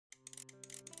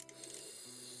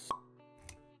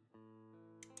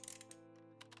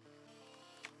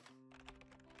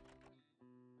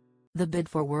The bid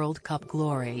for World Cup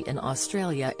glory in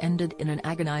Australia ended in an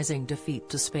agonising defeat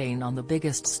to Spain on the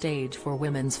biggest stage for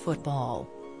women's football.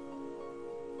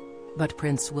 But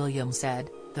Prince William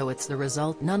said, "Though it's the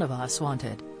result none of us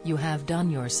wanted, you have done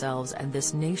yourselves and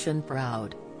this nation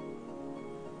proud.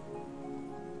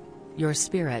 Your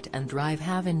spirit and drive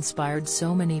have inspired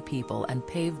so many people and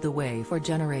paved the way for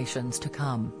generations to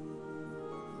come.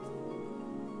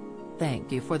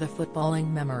 Thank you for the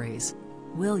footballing memories."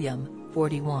 William,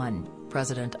 41,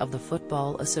 president of the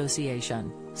Football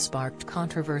Association, sparked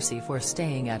controversy for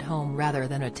staying at home rather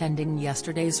than attending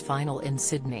yesterday's final in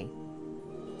Sydney.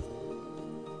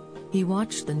 He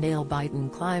watched the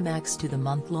nail-biting climax to the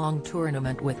month-long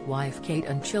tournament with wife Kate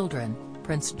and children,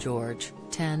 Prince George,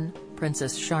 10,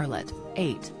 Princess Charlotte,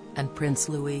 8, and Prince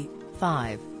Louis,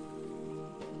 5.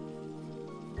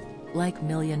 Like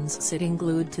millions sitting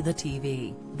glued to the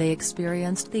TV, they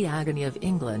experienced the agony of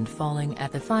England falling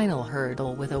at the final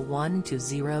hurdle with a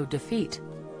 1-0 defeat.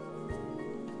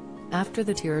 After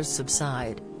the tears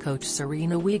subside, coach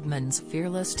Sarina Wiegman's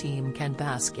fearless team can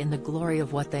bask in the glory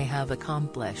of what they have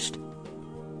accomplished.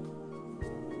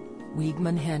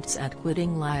 Wiegman hints at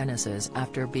quitting Lionesses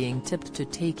after being tipped to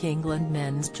take England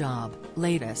men's job.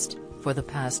 Latest, for the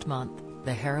past month,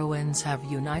 the heroines have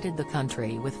united the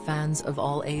country with fans of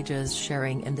all ages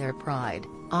sharing in their pride,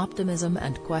 optimism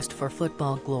and quest for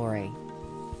football glory.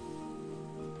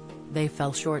 They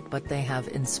fell short, but they have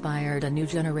inspired a new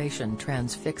generation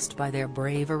transfixed by their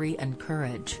bravery and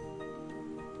courage.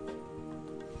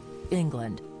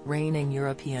 England, reigning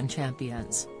European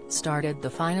champions, started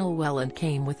the final well and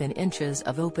came within inches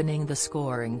of opening the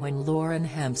scoring when Lauren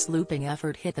Hemp's looping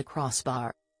effort hit the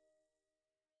crossbar.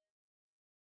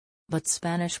 But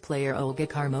Spanish player Olga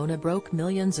Carmona broke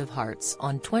millions of hearts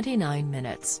on 29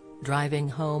 minutes, driving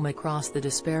home across the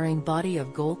despairing body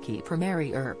of goalkeeper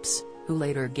Mary Earps, who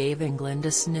later gave England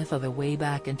a sniff of a way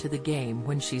back into the game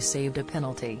when she saved a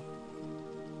penalty.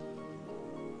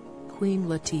 Queen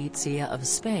Letizia of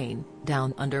Spain,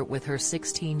 down under with her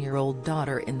 16-year-old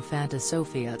daughter Infanta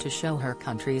Sofia to show her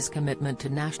country's commitment to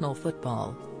national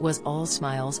football, was all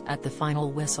smiles at the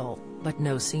final whistle, but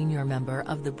no senior member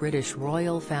of the British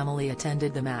royal family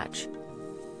attended the match.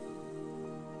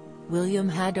 William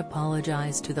had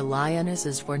apologised to the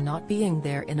Lionesses for not being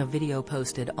there in a video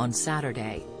posted on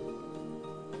Saturday.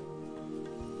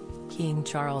 King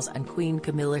Charles and Queen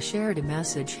Camilla shared a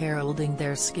message heralding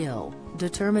their skill,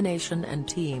 determination and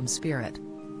team spirit.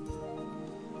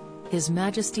 His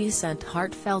Majesty sent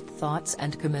heartfelt thoughts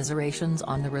and commiserations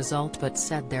on the result but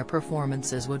said their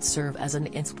performances would serve as an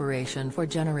inspiration for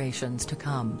generations to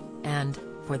come, and,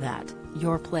 for that,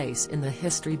 your place in the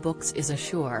history books is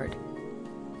assured.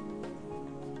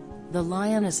 The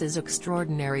Lionesses'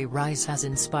 extraordinary rise has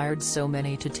inspired so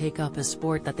many to take up a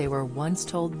sport that they were once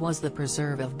told was the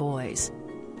preserve of boys.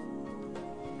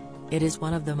 It is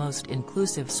one of the most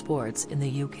inclusive sports in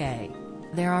the UK.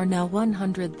 There are now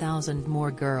 100,000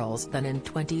 more girls than in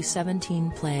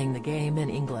 2017 playing the game in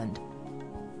England.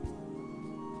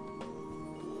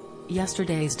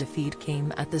 Yesterday's defeat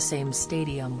came at the same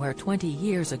stadium where 20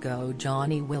 years ago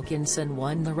Jonny Wilkinson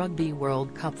won the Rugby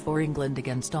World Cup for England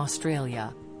against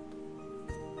Australia.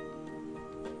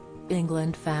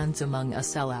 England fans among a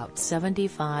sellout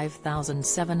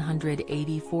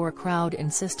 75,784 crowd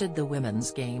insisted the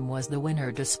women's game was the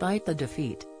winner despite the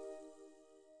defeat.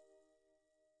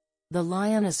 The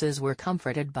Lionesses were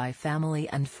comforted by family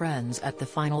and friends at the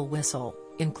final whistle,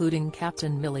 including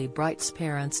Captain Millie Bright's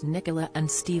parents Nicola and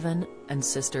Stephen, and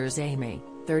sisters Amy,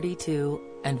 32,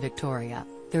 and Victoria,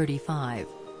 35.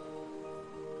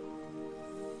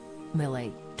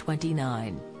 Millie,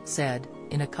 29, said,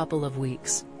 "In a couple of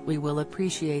weeks, we will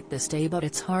appreciate this day, but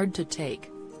it's hard to take."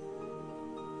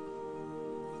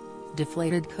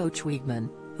 Deflated coach Wiegman,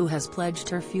 who has pledged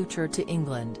her future to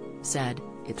England, said,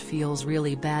 "It feels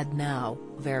really bad now,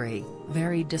 very,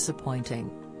 very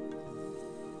disappointing.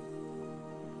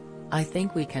 I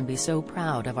think we can be so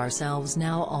proud of ourselves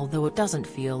now, although it doesn't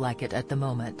feel like it at the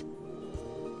moment."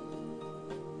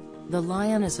 The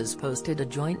Lionesses posted a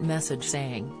joint message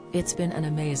saying, "It's been an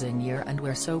amazing year and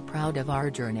we're so proud of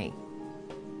our journey."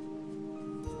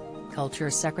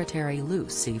 Culture Secretary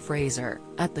Lucy Fraser,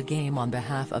 at the game on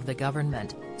behalf of the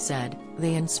government, said,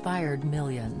 "They inspired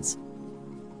millions.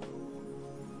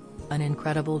 An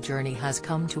incredible journey has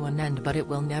come to an end, but it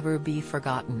will never be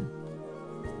forgotten."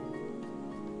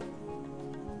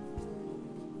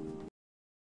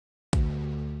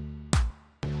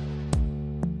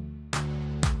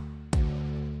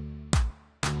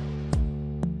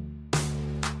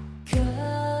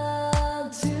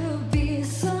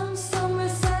 Summer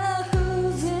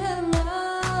who's in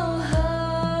our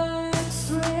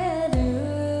hearts ready.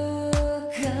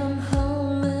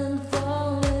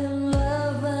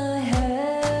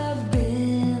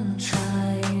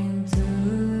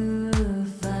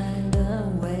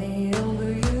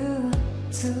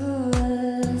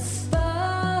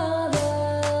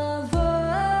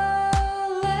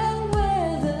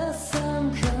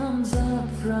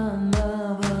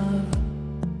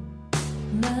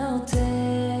 melted.